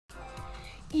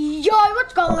Yo,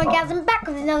 what's going on guys? I'm back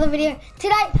with another video.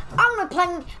 Today, I'm going to be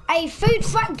playing a food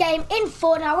fight game in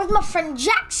Fortnite with my friend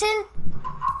Jackson.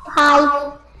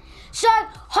 Hi. So,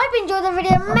 hope you enjoyed the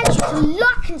video. Make sure to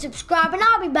like and subscribe and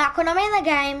I'll be back when I'm in the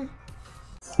game.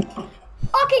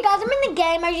 Okay guys, I'm in the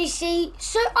game as you see.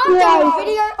 So, after a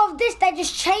video of this, they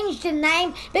just changed the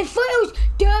name. Before it was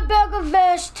Dirt Burger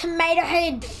vs Tomato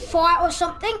Head Fight or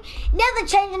something. Now they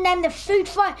changed the name to Food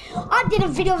Fight. I did a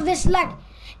video of this like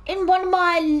in one of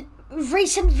my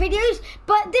recent videos,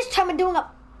 but this time I'm doing it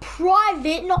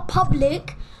private, not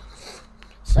public.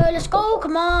 So let's go,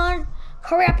 come on.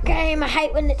 Hurry up game, I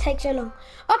hate when it takes so long.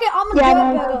 Okay, I'm on Dirt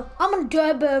Burger. I'm on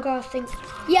Dirt Burger, I think.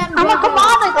 Yeah, I'm a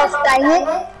commander, just dang it.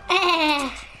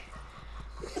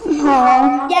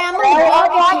 Yeah, I'm on the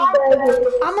burger team.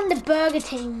 I'm on the burger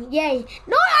team, yay.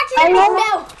 No, actually, let me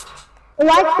smell. I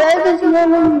like burgers more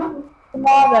than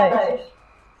tomatoes.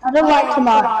 I don't like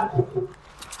tomatoes.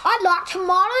 I like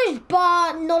tomatoes,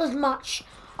 but not as much.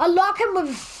 I like them with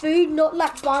food, not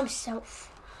like by himself.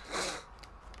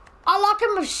 I like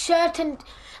them with certain...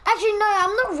 Actually, no,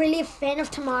 I'm not really a fan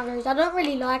of tomatoes. I don't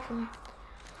really like them.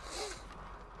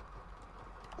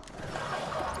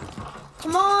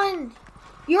 Come on.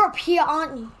 You're up here,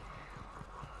 aren't you?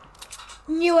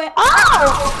 Knew it.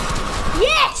 Oh!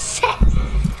 Yes!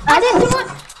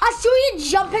 I saw you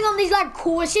jumping on these like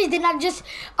courses, then I was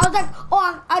like,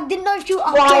 oh, I didn't know if you were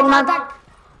up here.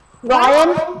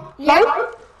 Ryan? Yeah.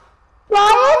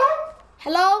 Ryan?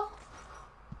 Hello?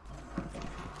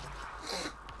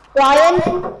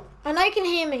 Ryan? I know you can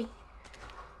hear me.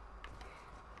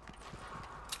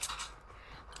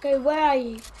 Okay, where are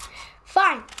you?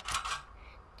 Fine.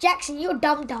 Jackson, you're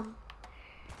dumb.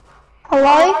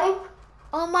 Hello?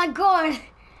 Oh my god.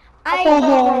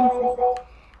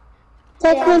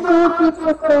 Okay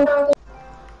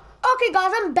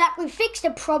guys, I'm back. We fixed the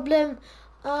problem.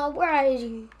 Where are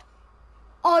you?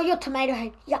 Oh, you're Tomato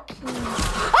Head. Yucky.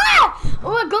 Ah!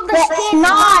 Oh my god, the skin.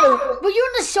 Nice. Were you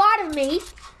on the side of me?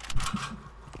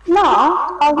 No,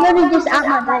 I was literally just at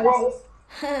my base.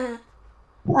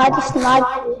 I just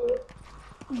sniped you.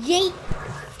 Yeet.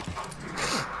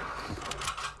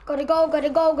 Gotta go.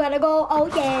 Oh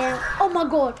yeah. Oh my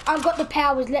god, I've got the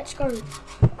powers. Let's go.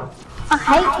 I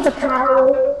hate the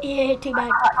power. Yeah, too bad.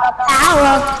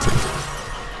 Power.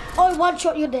 Oh, one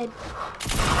shot, you're dead. No!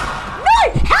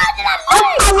 How did I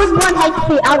lose? I was 1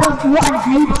 HP. I was 1 HP.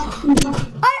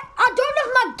 I don't know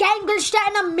if my game glitched out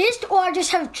and I missed or I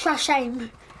just have trash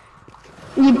aim.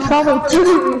 You probably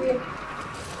do.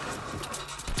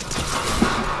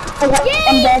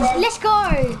 Yes! Let's go!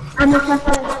 I'm just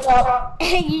gonna stop.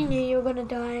 You knew you were gonna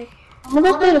die. I'm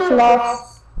gonna do the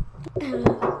floss.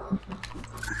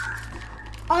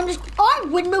 I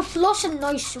windmill floss and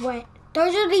no sweat.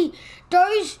 Those are the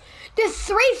only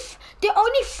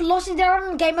flosses that are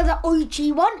in the game are the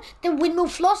OG one, the windmill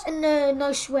floss and the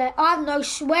no sweat. I have no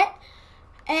sweat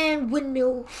and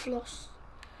windmill floss.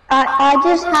 I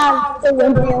just have the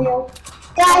windmill.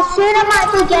 Guys, soon I might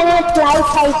be getting a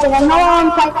PlayStation. I'm not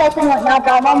on PlayStation right now,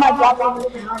 but I'm on my brother.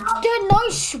 The no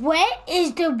sweat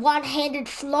is the one-handed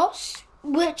floss,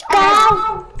 which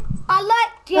I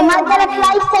like. I might get a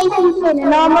PlayStation soon,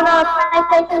 and I'm on a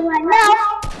PlayStation right now.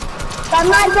 But I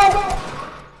might get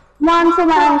one for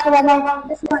my uncle, and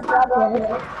this is my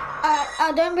brother.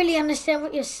 I don't really understand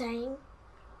what you're saying.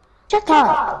 Shut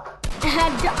up.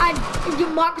 Your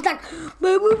mic was like,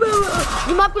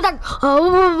 your mic was like,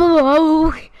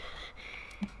 oh.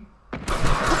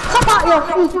 Come out your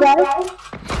feet, bro.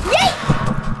 Yay!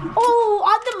 Oh,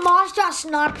 I'm the master at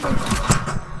sniping.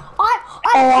 I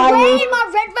swear in my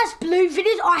red vs blue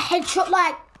videos, I headshot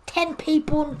like 10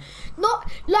 people. Not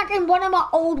like in one of my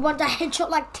old ones, I headshot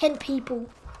like 10 people.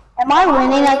 Am I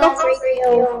winning? I got 3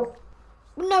 kills.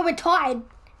 No, we're tied.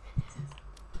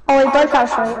 Oh, we both have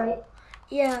 3.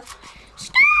 Yeah.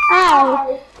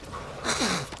 Ow.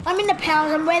 I'm in the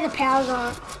powers. I'm where the powers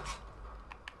are.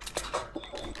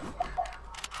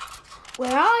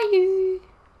 Where are you?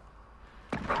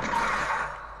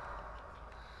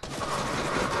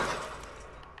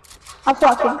 I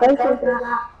thought I could go through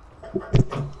that.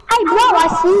 Hey bro, I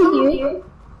see you.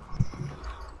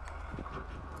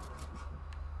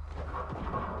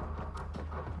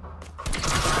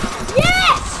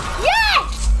 Yes!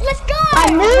 Let's go! I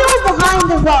knew you were behind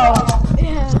the wall.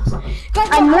 Yeah. Guys,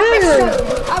 I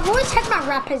knew. I've always had my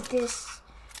rap as this.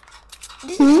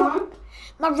 This is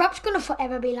my rap's gonna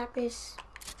forever be like this.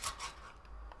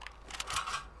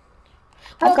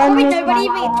 Well, probably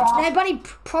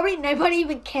nobody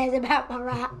even cares about my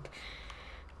rap.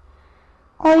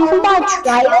 Oh, you can buy a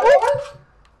trailer?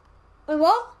 Wait,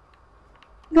 what?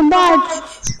 You can buy a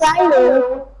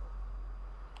trailer.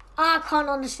 I can't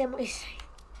understand what you're saying.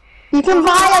 You can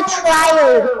buy a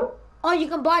trail. Oh, you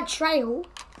can buy a trail?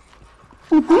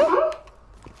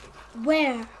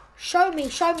 Where? Show me,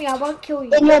 I won't kill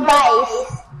you. In your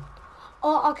base.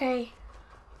 Oh, okay.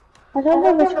 I don't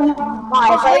know which one to buy,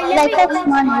 but they cost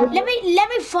money. Let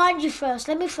me find you first.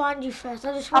 I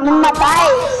just I'm in my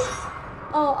base.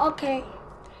 Oh, okay.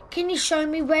 Can you show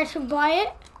me where to buy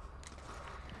it?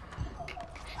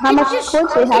 How much coins do you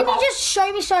Can have? you just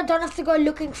show me so I don't have to go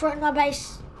looking for it in my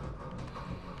base?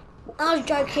 I was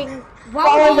joking.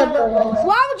 Why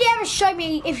would you ever show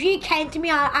me? If you came to me,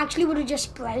 I actually would have just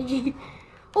sprayed you.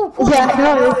 Oh, cool. Yeah,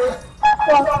 no. That's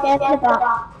what I'm scared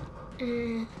about.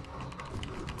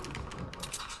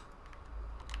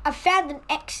 I found an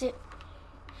exit.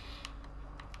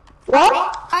 What?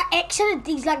 I exited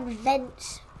these like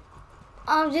vents.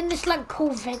 I was in this like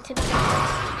cool vent.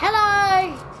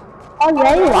 Hello. Oh,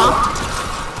 there you are.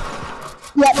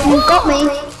 Yep, you got me.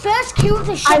 First kill with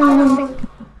the shotgun. I think.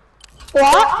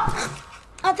 What?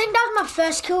 I think that was my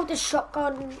first kill with the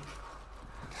shotgun.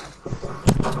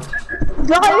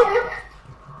 Go.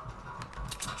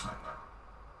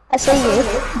 I see you.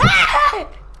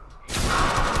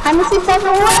 I'm a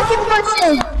successful working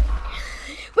bushes.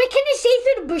 Wait, can you see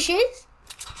through the bushes?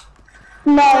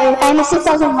 No, I'm a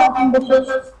successful working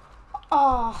bushes.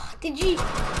 Oh, did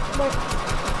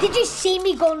you see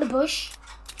me go in the bush?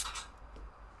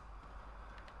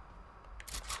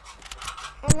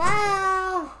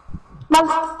 Hello?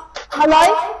 Hello?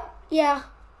 Yeah.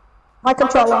 My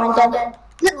controller went dead.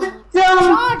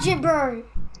 Charge it, bro.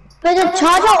 But the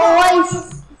charger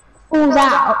always falls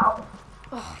out.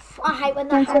 Oh, I hate when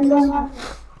that happens.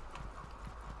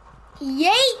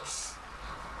 Yates!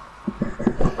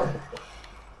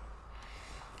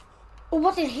 Oh,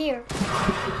 what's in here?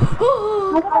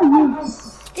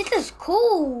 This is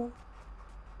cool.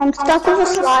 I'm stuck with a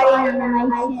sliding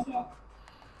animation.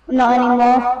 Not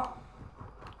anymore.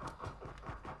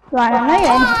 Right, I know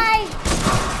you're in. Hi!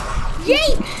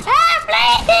 Yeet! Ah,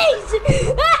 please!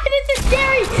 Ah, this is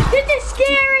scary!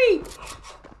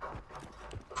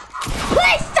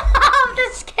 Please stop!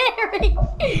 That's scary!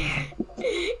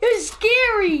 You're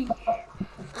scary!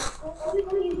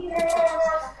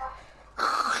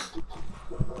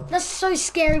 That's so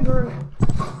scary, bro.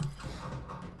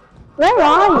 Where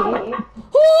are you?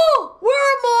 Oh, where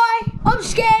am I? I'm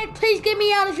scared. Please get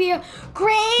me out of here.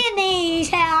 Granny's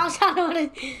house. I don't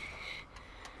want to.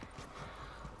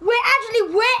 Where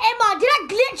am I? Did I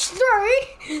glitch through?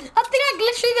 I think I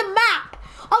glitched through the map.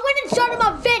 I went inside of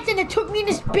my vent and it took me in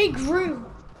this big room.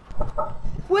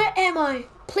 Where am I?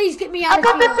 Please get me out of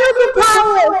here. I got the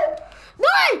superpower. No,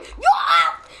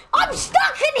 I'm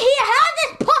stuck in here. How is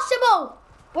this possible?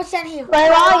 What's that here?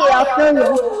 Where are you? I'll kill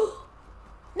you.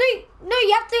 No,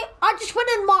 you have to. I just went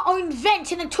in my own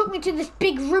vent and it took me to this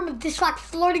big room of this like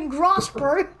floating grass,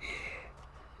 bro.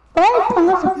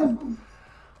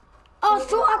 Oh, I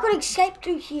thought I could escape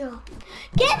through here.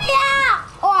 Get me out!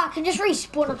 Oh, I can just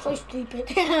respawn. I'm so stupid.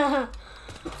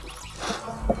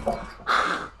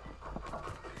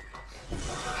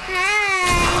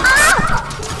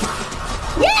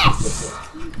 Yes!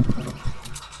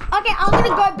 Okay, I'm gonna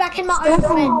go back in my own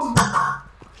vent.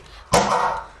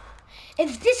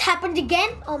 If this happened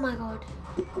again, oh my god.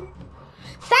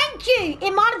 Thank you!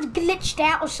 It might have glitched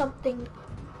out or something.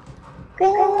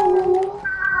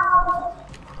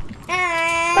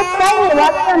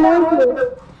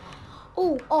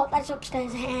 Oh, that's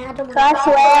upstairs. I don't That's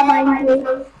where I'm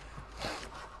angry.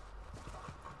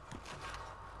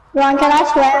 Ron, can I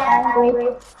swear I'm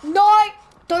angry? No,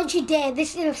 don't you dare.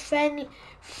 This is a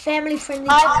family-friendly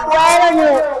I swear on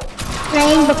your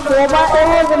train before, but it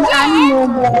was an animal.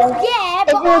 Yeah,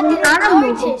 but I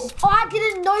didn't notice. Oh, I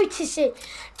didn't notice it.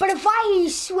 But if I hear you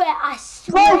swear, I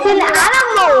swear. Well, it's an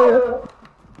animal.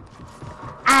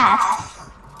 Ass.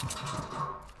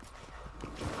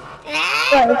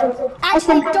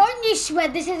 Actually, don't you swear.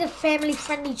 This is a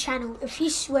family-friendly channel. If you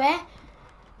swear,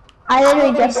 I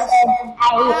literally just said,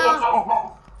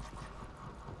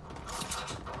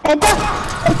 it's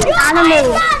an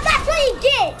animal. That's what you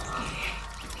get.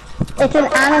 It's an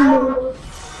animal.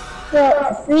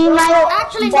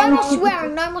 Actually, no more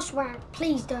swearing. No more swearing.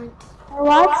 Please don't. I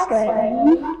like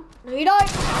swearing. No, you don't.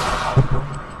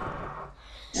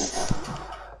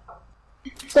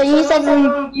 So you said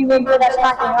you were good at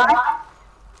sniping, right?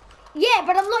 Yeah,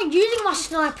 but I'm not using my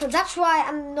sniper. That's why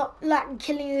I'm not like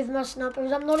killing you with my sniper,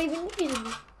 because I'm not even using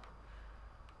it.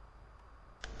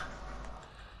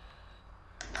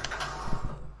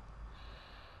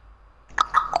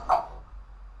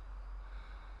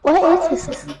 What is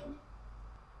this?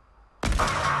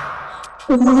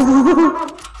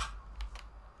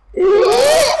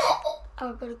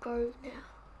 I've got to go now.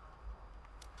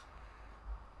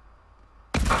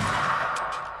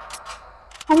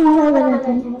 I don't know what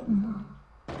I'm doing.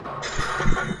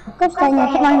 Gosh dang it,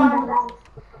 hit my hand.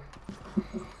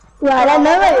 Right, I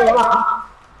know where you are.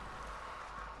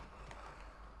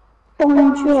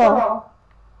 Bonjour.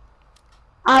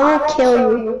 I will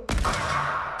kill you.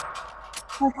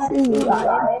 Let's see you,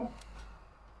 Ryan.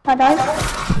 Pardon?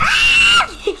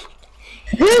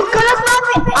 Who's good at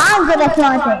sniping? I'm good at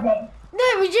sniping. No,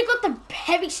 we just got the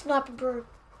heavy sniper, bro.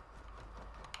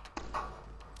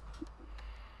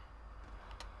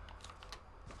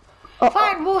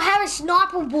 Fine, we'll have a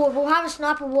sniper board. We'll have a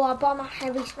sniper board. I'll buy my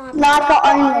heavy sniper. Sniper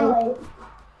only.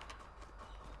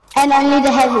 And only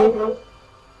the heavy.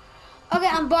 Okay,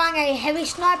 I'm buying a heavy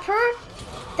sniper.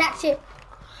 That's it.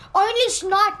 Only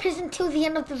snipers until the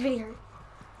end of the video.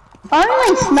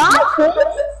 Only snipers?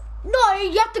 No,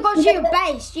 you have to go to your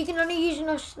base. You can only use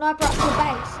a sniper up to your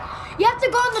base. You have to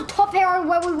go on the top arrow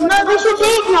where we want. No, we should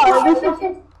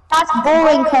that's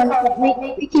boring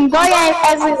content. We can go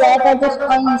everywhere, they're just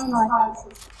only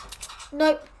snipers.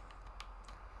 Nope.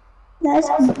 That's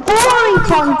boring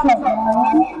content,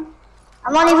 man.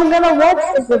 I'm not even gonna watch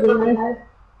the video.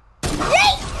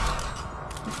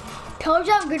 Told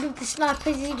you I'm good with the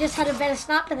snipers. You just had a better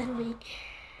sniper than me.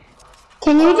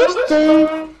 Can you just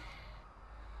do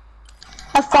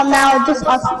a thumbnail of just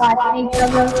us sniping each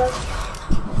other?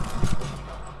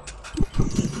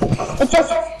 It's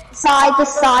just side to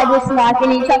side with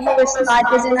sniping each other with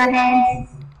snipers in our hands.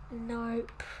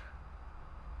 Nope.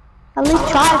 At least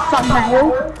try a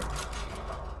thumbnail.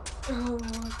 Oh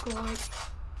my god.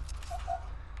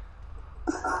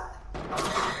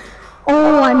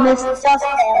 Oh, I missed just there.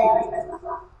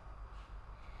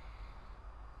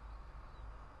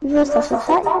 Is this a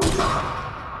suicide?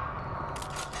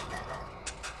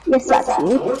 Yes, that's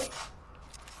you.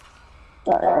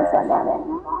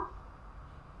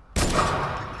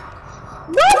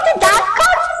 Where did that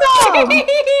come from?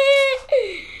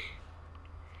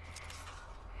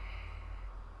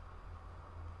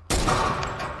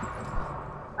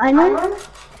 I know.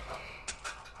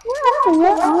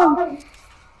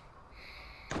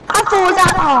 I thought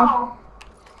that off.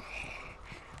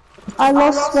 I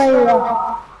lost where you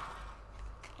are.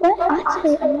 Where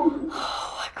actually am I? Oh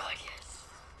my god, yes.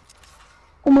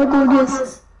 Oh my god,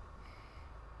 yes.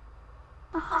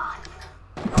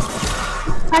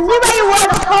 I knew where you were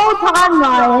the whole time,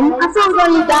 Ryan. I thought it was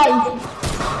only days.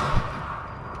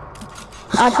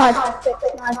 I tried to fix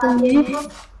sniping you.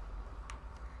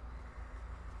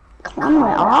 Come on,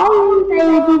 where are you,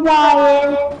 baby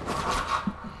Ryan?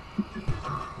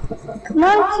 Come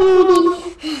on, cutie.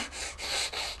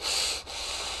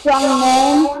 Young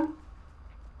man.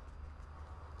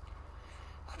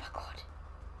 Oh my god.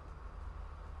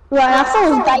 Right, I thought it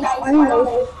was base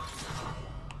only.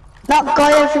 Not go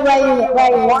everywhere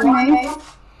where you want to.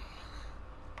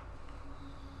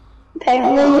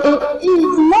 Apparently it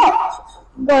is not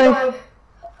go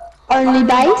only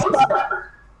base, but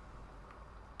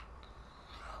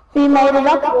we made it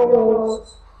up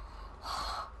rules.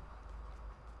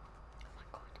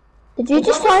 Did you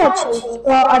just try to cheat?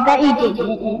 Well, I bet you did,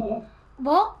 didn't you?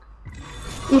 What?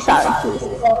 You tried to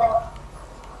cheat.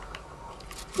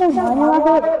 No,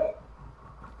 I did.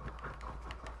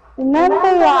 Remember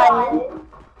Ryan?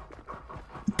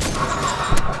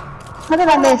 How did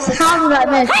I miss? How did I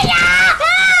miss?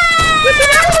 Look at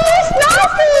how you're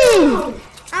sniping!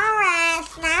 Alright,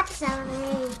 snaps on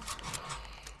me.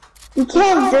 You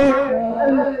can't do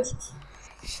it.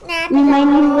 Snap. You made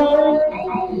me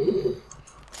really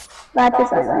bad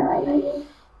this one.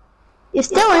 You're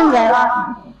still in there,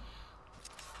 aren't you?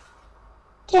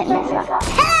 Can't miss that.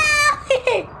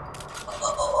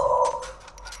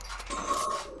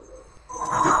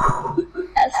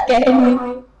 That scared me.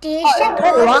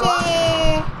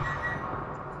 Disappointed.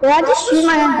 Did I just shoot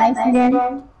my own dice again?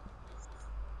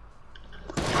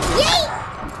 Yay!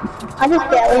 I just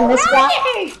barely missed that.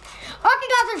 Okay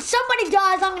guys, when somebody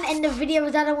dies, I'm gonna end the video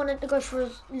because I don't want it to go for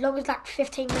as long as like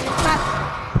 15 minutes.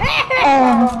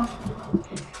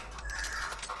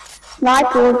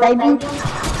 Sniper, baby.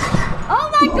 Oh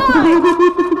my god!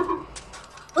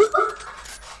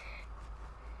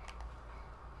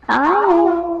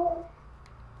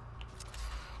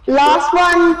 Last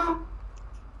one.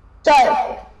 So,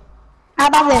 how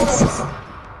about this?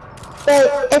 So,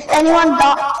 if anyone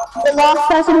the last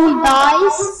person who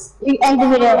dies, you end the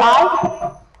video,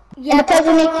 right? Yeah. And the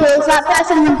person who kills that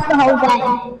person wins the whole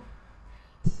game.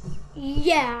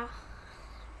 Yeah.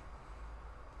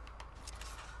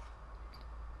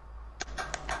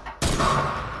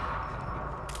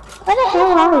 Where the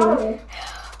hell are you?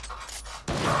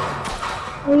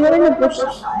 You're in the bush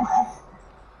somewhere.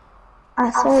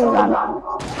 I saw you run.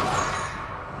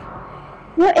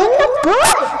 You're in the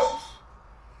bush!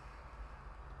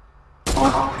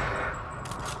 Oh.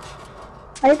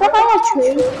 Are you behind a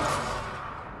tree? I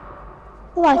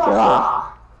feel like you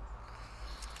are.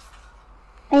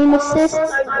 Aim assist, I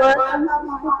work.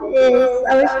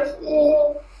 I wish it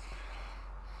did.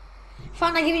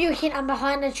 Fine, I give you a hint. I'm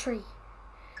behind a tree.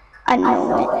 I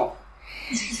know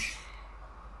it.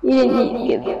 You didn't need to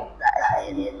give me that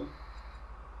hint.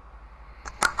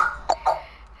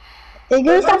 They're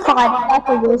gonna start hiding like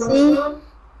a wussy.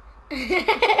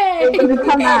 They're gonna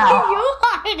come out. You're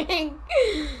hiding.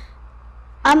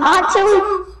 I'm actually.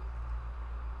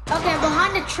 Okay,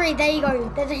 behind the tree. There you go.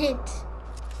 There's a hint.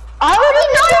 I already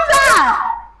know that!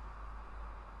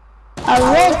 A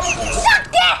witch.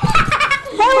 Suck it!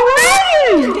 Where were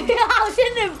you? I was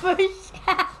in the bush.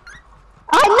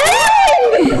 I knew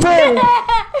you were in the bush!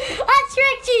 I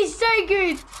tricked you so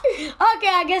good. Okay,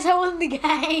 I guess I won the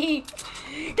game.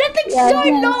 That took so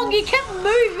long. He kept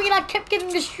moving and I kept getting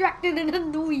distracted and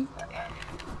annoyed.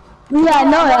 Yeah, I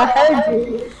know. I heard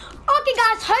you. Okay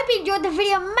guys, hope you enjoyed the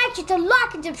video. Make sure to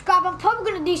like and subscribe. I'm probably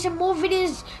going to do some more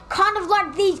videos kind of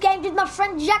like these games with my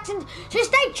friend Jackson. So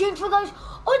stay tuned for those.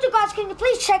 Also guys, can you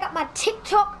please check out my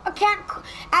TikTok account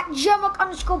at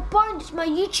Jermock_Bones. It's my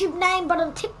YouTube name, but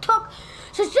on TikTok.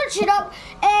 So search it up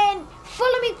and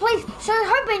follow me please. So I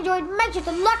hope you enjoyed. Make sure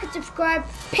to like and subscribe.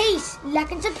 Peace.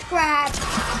 Like and subscribe.